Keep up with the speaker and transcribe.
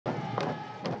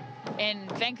in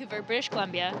Vancouver, British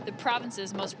Columbia, the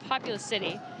province's most populous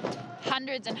city,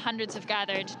 hundreds and hundreds have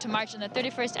gathered to march on the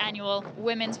 31st annual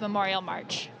Women's Memorial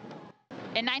March.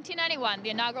 In 1991,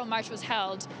 the inaugural march was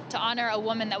held to honor a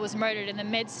woman that was murdered in the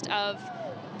midst of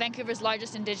Vancouver's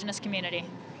largest Indigenous community.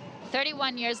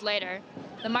 31 years later,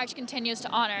 the march continues to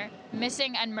honor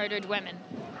missing and murdered women,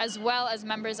 as well as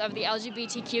members of the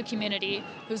LGBTQ community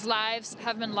whose lives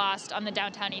have been lost on the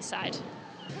downtown east side.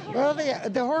 Well,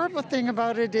 the horrible thing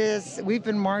about it is we've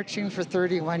been marching for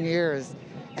 31 years,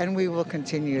 and we will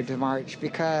continue to march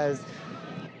because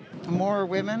more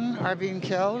women are being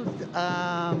killed,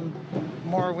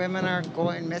 more women are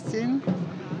going missing.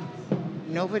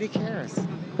 Nobody cares.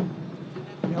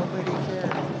 Nobody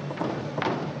cares.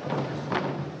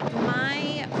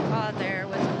 My father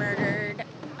was murdered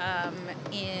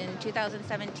in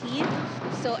 2017,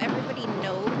 so everybody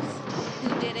knows who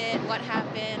did it, what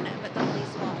happened, but the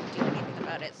police won't do anything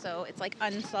about it. So it's like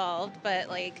unsolved, but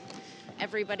like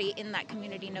everybody in that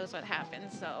community knows what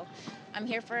happened. So I'm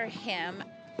here for him.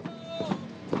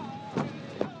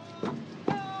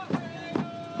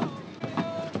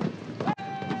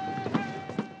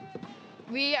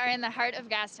 We are in the heart of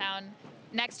Gastown,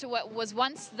 next to what was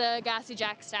once the Gassy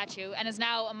Jack statue and is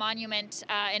now a monument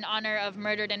in honor of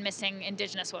murdered and missing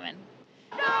Indigenous women.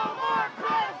 No more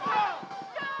Crystal!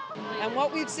 And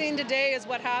what we've seen today is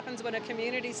what happens when a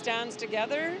community stands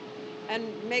together and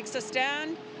makes a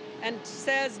stand and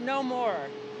says no more.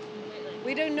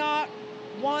 We do not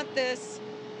want this,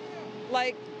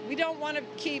 we don't want to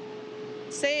keep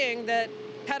saying that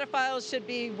pedophiles should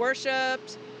be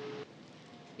worshipped.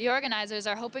 The organizers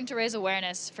are hoping to raise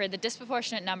awareness for the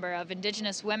disproportionate number of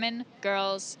Indigenous women,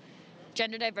 girls,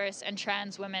 gender diverse, and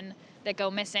trans women that go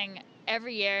missing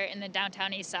every year in the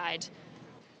downtown east side.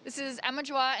 This is Emma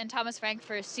Joie and Thomas Frank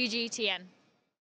for CGTN.